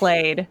 well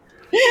played.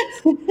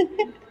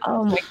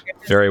 Oh my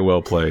goodness. very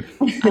well played.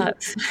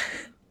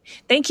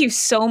 Thank you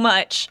so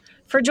much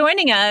for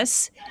joining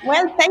us.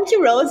 Well, thank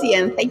you, Rosie,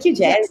 and thank you,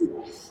 Jerry.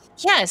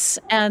 Yes,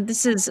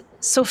 this is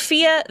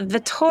Sofia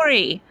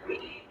Vettori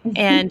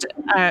and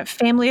a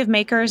family of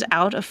makers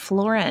out of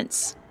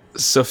Florence.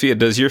 Sophia,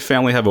 does your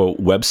family have a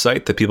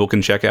website that people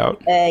can check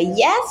out?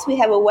 Yes, we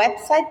have a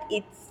website.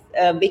 It's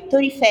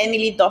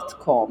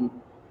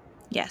vettorifamily.com.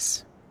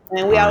 Yes.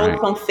 And we are All right.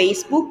 also on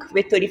Facebook,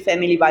 Vettori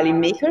Family Violin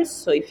Makers.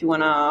 So if you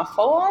want to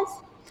follow us,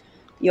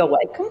 you're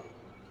welcome.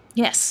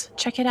 Yes,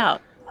 check it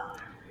out.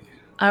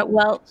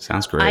 Well,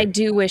 Sounds great. I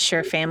do wish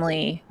your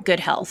family good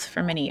health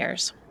for many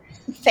years.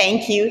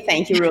 Thank you,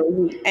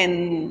 Rosie.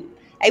 And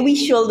I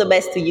wish you all the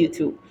best to you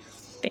too.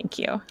 Thank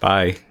you.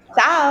 Bye.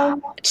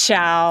 Ciao.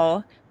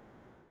 Ciao.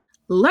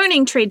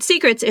 Learning Trade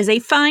Secrets is a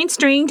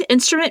fine-stringed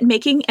instrument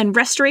making and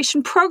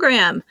restoration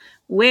program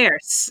where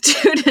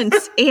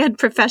students and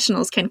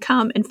professionals can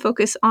come and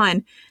focus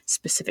on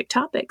specific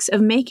topics of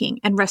making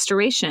and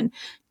restoration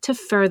to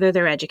further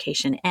their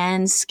education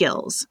and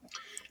skills.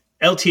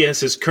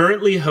 LTS is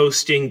currently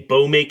hosting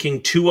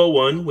Bowmaking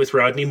 201 with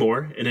Rodney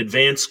Moore, an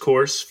advanced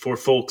course for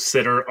folks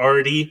that are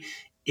already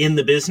in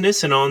the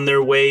business and on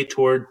their way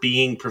toward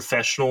being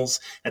professionals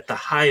at the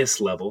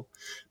highest level.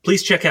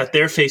 Please check out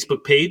their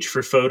Facebook page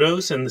for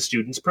photos and the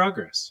students'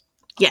 progress.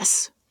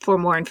 Yes, for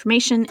more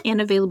information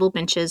and available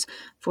benches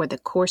for the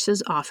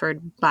courses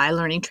offered by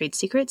Learning Trade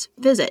Secrets,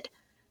 visit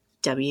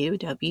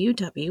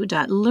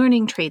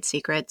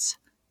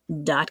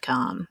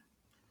www.learningtradesecrets.com.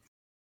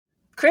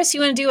 Chris,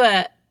 you want to do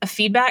a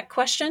feedback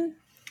question?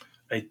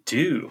 I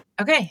do.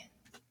 Okay.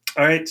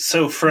 All right,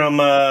 so from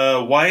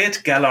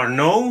Wyatt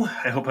Galarno,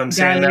 I hope I'm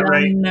saying that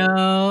right.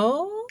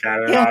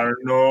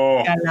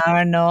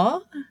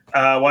 Galarno.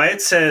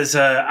 Wyatt says,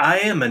 I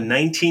am a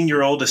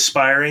 19-year-old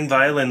aspiring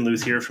violin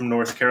luthier from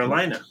North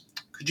Carolina.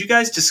 Could you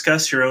guys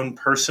discuss your own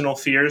personal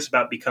fears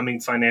about becoming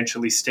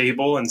financially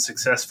stable and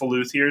successful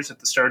luthiers at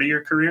the start of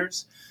your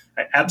careers?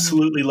 I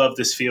absolutely love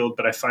this field,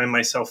 but I find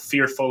myself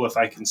fearful if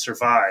I can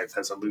survive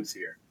as a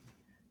luthier.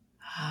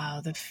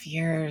 Oh, the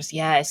fears.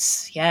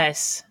 Yes.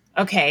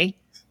 Okay.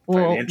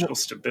 Financial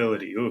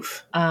stability.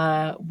 Oof.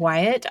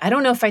 Wyatt, I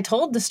don't know if I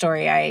told the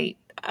story. I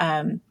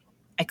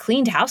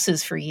cleaned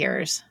houses for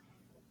years.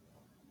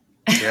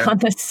 Yeah. On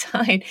the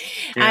side.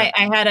 Yeah.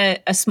 I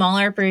had a small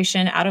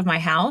operation out of my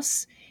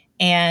house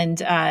and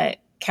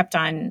kept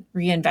on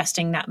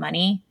reinvesting that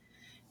money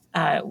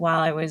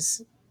while I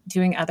was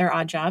doing other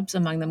odd jobs,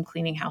 among them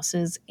cleaning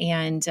houses.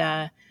 And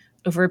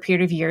over a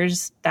period of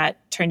years,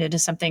 that turned into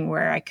something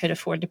where I could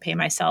afford to pay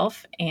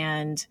myself.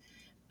 And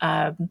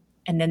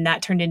then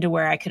that turned into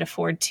where I could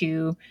afford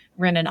to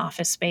rent an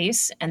office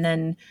space. And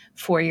then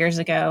 4 years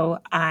ago,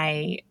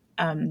 I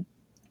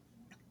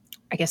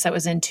guess that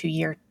was into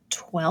year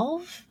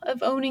 12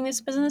 of owning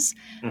this business.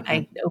 Mm-hmm.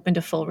 I opened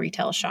a full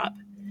retail shop.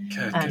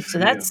 So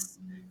that's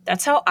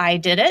how I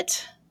did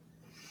it.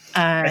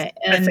 I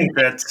think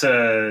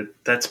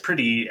that's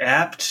pretty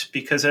apt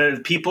because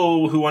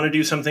people who want to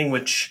do something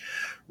which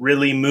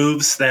really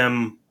moves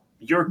them,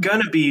 you're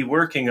going to be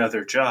working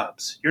other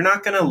jobs. You're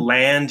not going to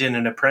land in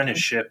an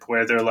apprenticeship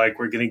where they're like,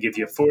 we're going to give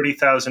you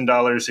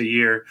 $40,000 a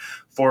year,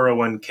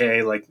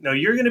 401k. Like, no,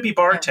 you're going to be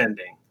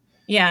bartending.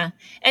 Yeah.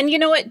 And you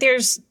know what?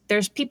 There's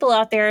people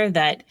out there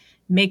that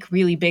make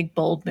really big,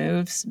 bold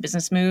moves,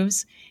 business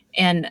moves.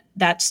 And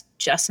that's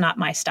just not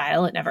my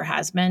style. It never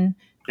has been.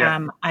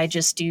 Yeah. I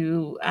just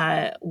do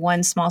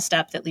one small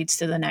step that leads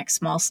to the next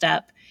small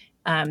step.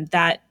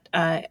 That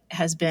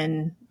has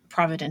been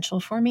providential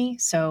for me.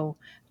 So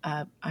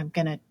I'm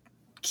going to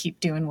keep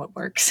doing what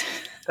works.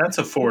 That's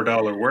a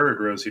 $4 word,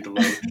 Rosie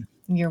DeLoach.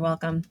 You're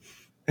welcome.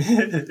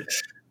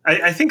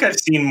 I think I've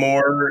seen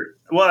more.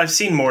 Well, I've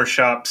seen more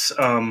shops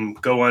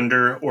go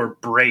under or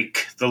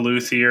break the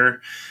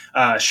luthier.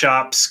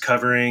 Shops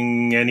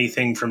covering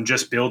anything from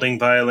just building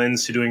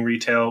violins to doing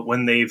retail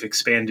when they've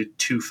expanded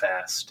too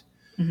fast.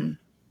 Mm-hmm.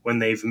 When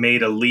they've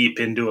made a leap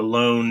into a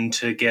loan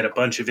to get a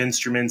bunch of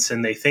instruments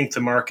and they think the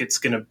market's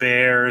going to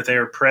bear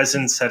their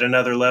presence at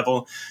another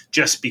level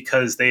just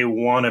because they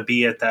want to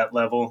be at that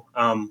level.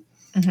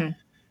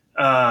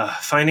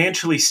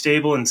 Financially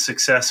stable and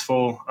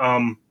successful.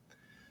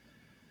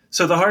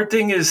 So the hard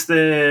thing is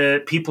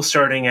that people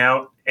starting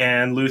out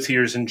and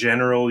luthiers in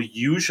general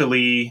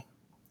usually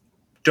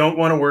don't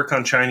want to work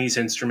on Chinese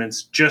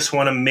instruments, just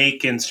want to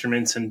make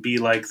instruments and be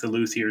like the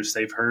luthiers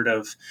they've heard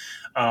of.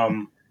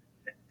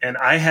 And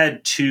I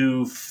had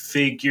to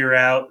figure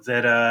out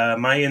that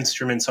my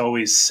instruments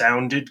always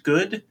sounded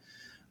good.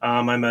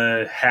 I'm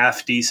a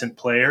half decent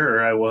player,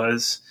 or I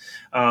was.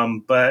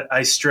 But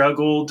I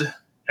struggled.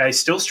 I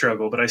still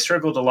struggle, but I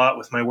struggled a lot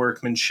with my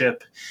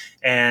workmanship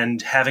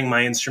and having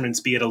my instruments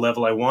be at a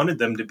level I wanted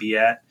them to be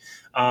at.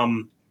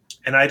 And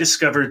I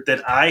discovered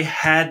that I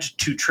had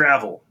to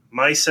travel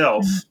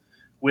myself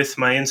with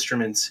my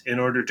instruments in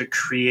order to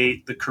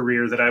create the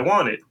career that I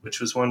wanted, which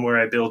was one where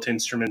I built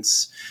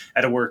instruments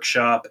at a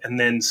workshop and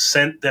then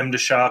sent them to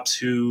shops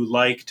who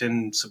liked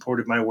and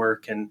supported my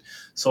work and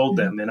sold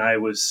them. And I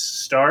was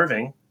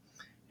starving.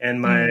 And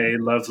my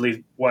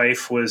lovely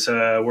wife was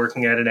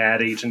working at an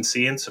ad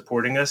agency and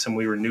supporting us, and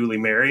we were newly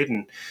married.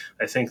 And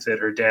I think that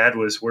her dad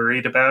was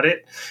worried about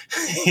it,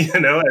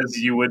 as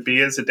you would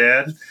be as a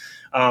dad.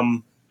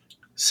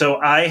 So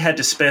I had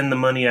to spend the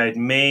money I'd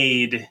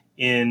made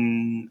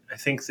in, I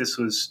think this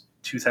was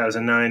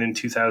 2009 and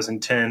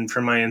 2010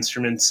 for my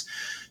instruments,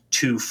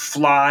 to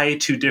fly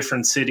to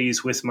different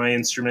cities with my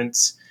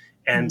instruments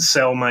and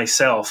sell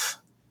myself.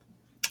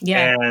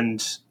 Yeah.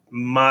 And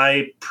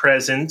my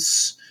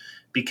presence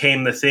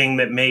became the thing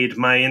that made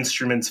my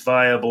instruments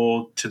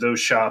viable to those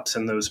shops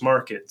and those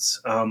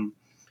markets. And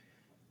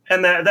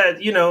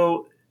that, you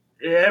know,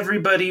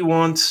 everybody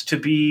wants to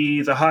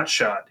be the hot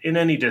shot in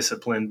any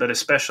discipline, but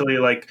especially,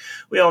 like,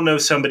 we all know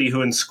somebody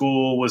who in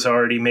school was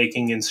already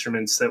making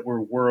instruments that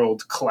were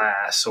world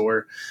class,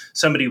 or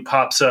somebody who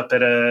pops up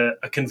at a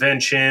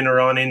convention or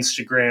on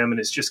Instagram and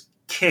is just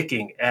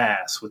kicking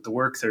ass with the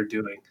work they're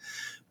doing.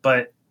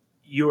 But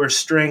your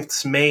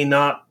strengths may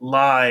not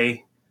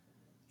lie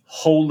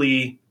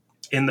wholly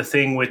in the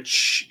thing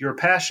which you're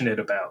passionate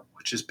about,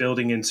 which is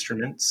building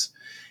instruments.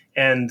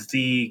 And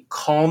the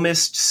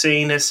calmest,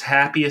 sanest,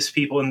 happiest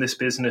people in this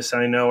business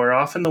I know are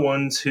often the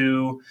ones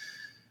who,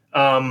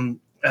 a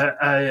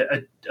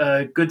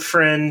good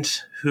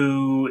friend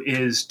who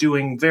is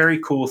doing very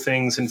cool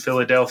things in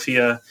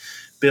Philadelphia,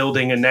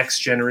 building a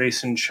next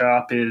generation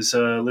shop, is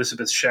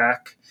Elizabeth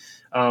Shack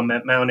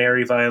at Mount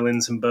Airy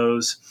Violins and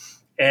Bows.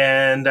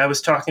 And I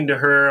was talking to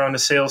her on a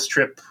sales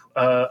trip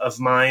of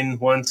mine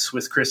once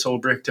with Chris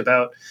Olbricht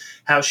about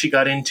how she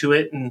got into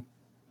it. And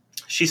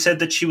she said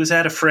that she was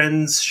at a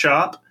friend's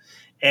shop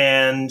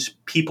and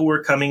people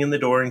were coming in the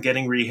door and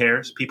getting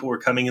rehairs. People were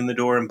coming in the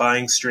door and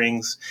buying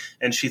strings.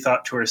 And she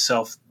thought to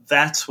herself,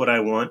 that's what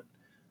I want.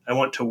 I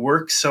want to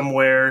work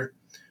somewhere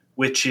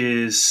which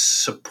is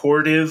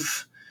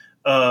supportive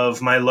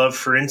of my love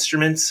for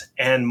instruments,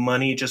 and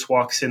money just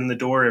walks in the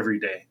door every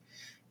day.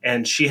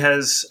 And she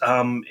has,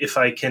 if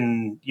I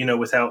can, you know,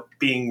 without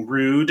being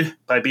rude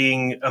by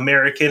being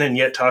American and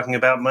yet talking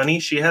about money,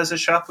 she has a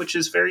shop which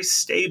is very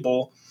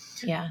stable.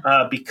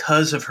 Yeah.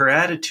 Because of her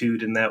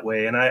attitude in that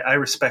way. And I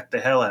respect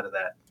the hell out of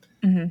that.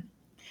 Mm-hmm.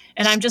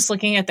 And I'm just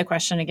looking at the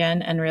question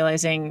again and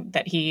realizing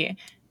that he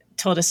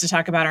told us to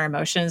talk about our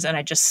emotions, and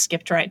I just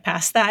skipped right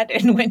past that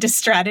and went to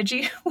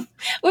strategy,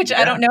 which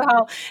I don't know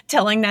how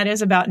telling that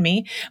is about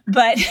me.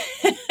 But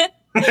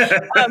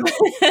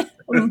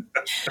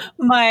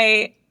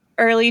my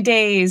early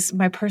days,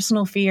 my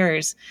personal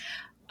fears,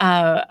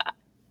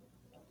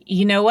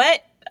 you know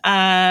what?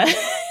 That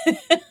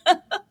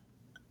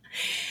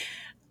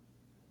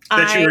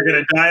you were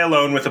going to die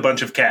alone with a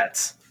bunch of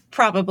cats.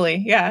 Probably,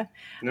 yeah.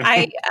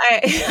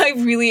 I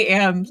really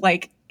am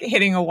like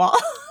hitting a wall.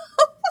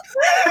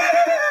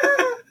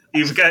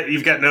 You've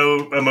got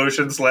no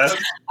emotions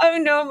left. I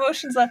have no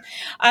emotions left.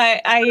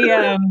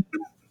 I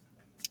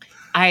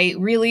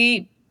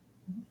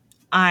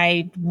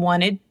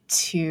wanted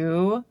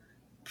to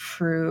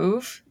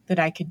prove that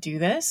I could do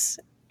this,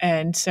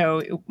 and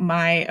so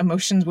my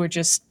emotions were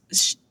just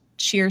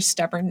sheer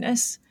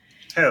stubbornness.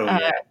 Hell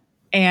yeah.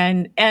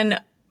 And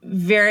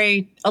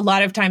a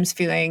lot of times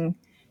feeling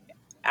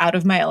out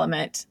of my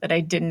element, that I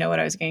didn't know what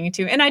I was getting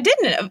into. And I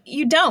didn't.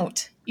 You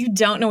don't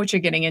know what you're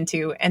getting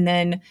into. And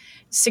then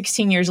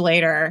 16 years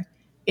later,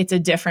 it's a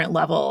different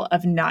level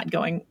of not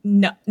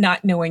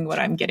knowing what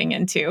I'm getting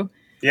into.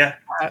 Yeah.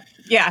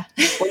 Yeah.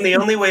 Well, the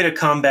only way to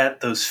combat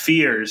those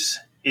fears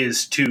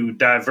is to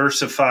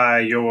diversify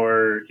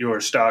your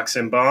stocks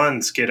and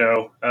bonds,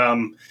 kiddo.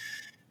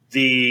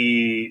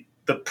 The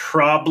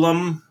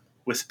problem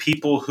with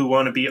people who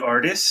want to be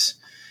artists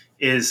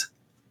is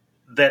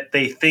that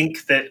they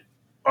think that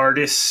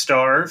artists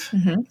starve,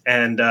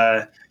 and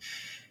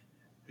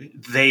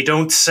they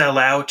don't sell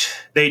out.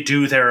 They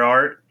do their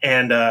art,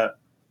 and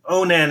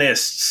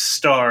onanists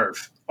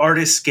starve.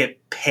 Artists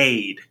get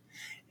paid,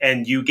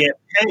 and you get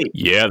paid.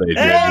 Yeah, they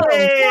do.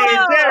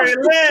 Hey, Jerry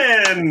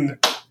Lynn!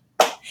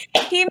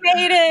 He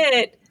made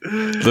it. A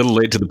little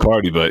late to the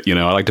party, but, you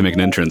know, I like to make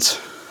an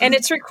entrance. And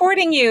it's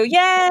recording you.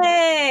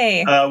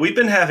 Yay! We've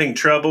been having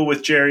trouble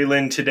with Jerry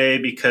Lynn today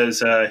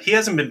because he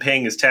hasn't been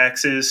paying his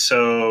taxes,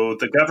 so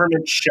the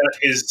government shut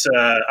his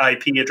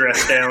IP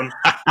address down.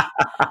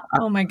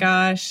 Oh my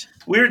gosh.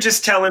 We were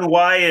just telling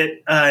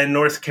Wyatt in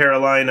North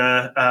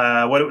Carolina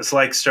what it was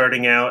like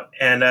starting out,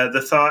 and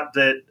the thought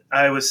that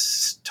I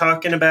was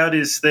talking about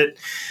is that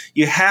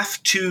you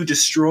have to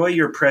destroy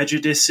your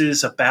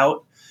prejudices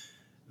about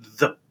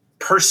the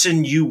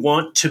person you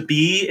want to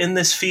be in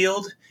this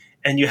field.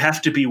 And you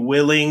have to be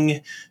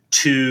willing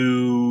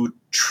to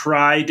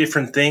try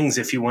different things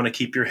if you want to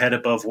keep your head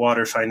above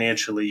water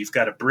financially. You've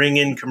got to bring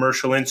in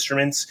commercial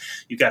instruments.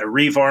 You've got to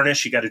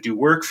revarnish. You got to do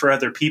work for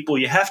other people.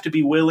 You have to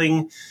be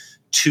willing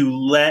to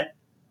let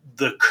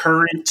the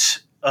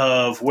current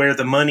of where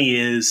the money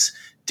is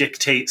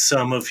dictate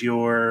some of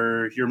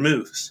your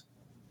moves.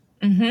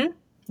 Mm-hmm.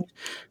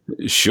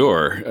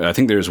 Sure. I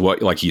think there's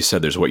what, like you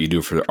said, there's what you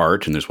do for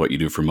art and there's what you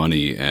do for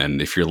money.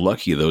 And if you're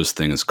lucky, those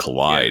things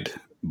collide. Yeah.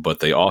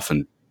 But they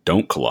often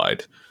don't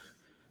collide.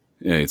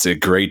 It's a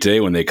great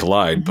day when they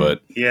collide,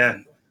 but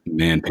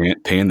man,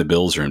 paying the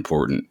bills are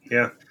important.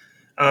 Yeah.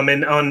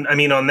 And on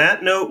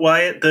that note,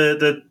 Wyatt,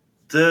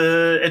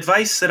 the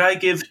advice that I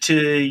give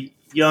to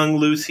young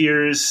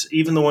luthiers,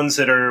 even the ones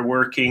that are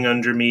working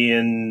under me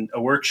in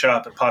a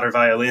workshop at Potter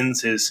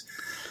Violins, is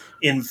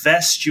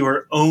invest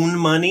your own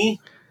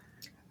money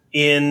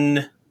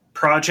in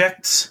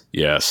projects.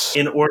 Yes.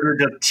 In order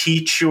to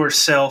teach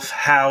yourself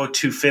how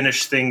to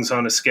finish things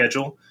on a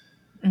schedule.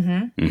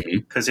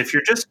 Because if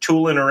you're just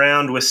tooling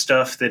around with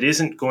stuff that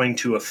isn't going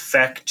to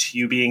affect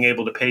you being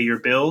able to pay your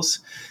bills,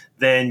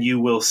 then you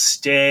will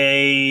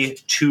stay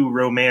too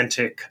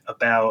romantic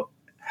about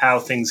how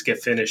things get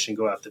finished and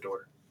go out the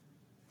door.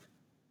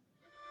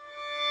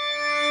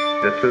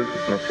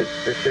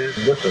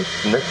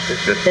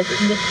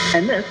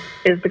 And this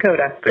is the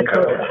Coda.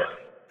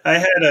 I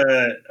had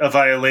a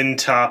violin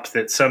top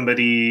that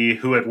somebody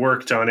who had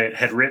worked on it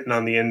had written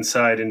on the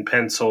inside in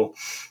pencil.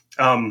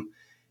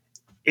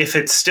 If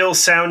it's still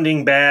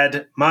sounding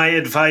bad, my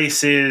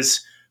advice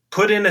is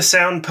put in a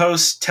sound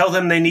post, tell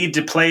them they need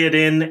to play it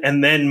in,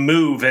 and then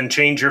move and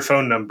change your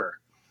phone number.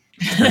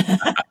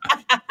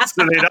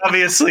 So they'd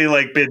obviously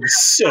been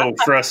so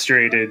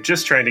frustrated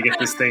just trying to get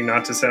this thing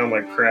not to sound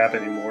like crap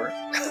anymore.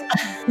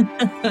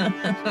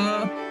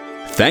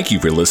 Thank you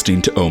for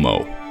listening to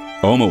Omo.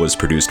 Omo is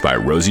produced by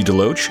Rosie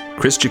DeLoach,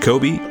 Chris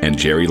Jacoby, and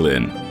Jerry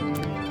Lynn.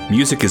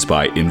 Music is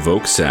by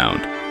Invoke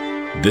Sound.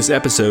 This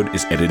episode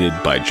is edited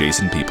by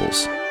Jason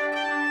Peoples.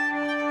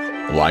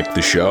 Like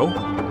the show?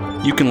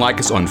 You can like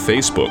us on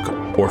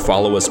Facebook or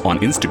follow us on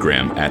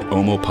Instagram at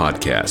Omo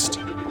Podcast.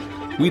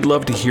 We'd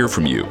love to hear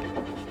from you.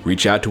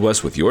 Reach out to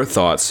us with your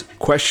thoughts,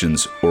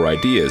 questions, or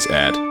ideas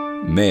at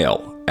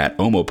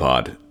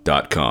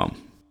mail@omopod.com.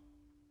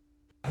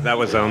 That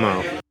was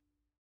Omo.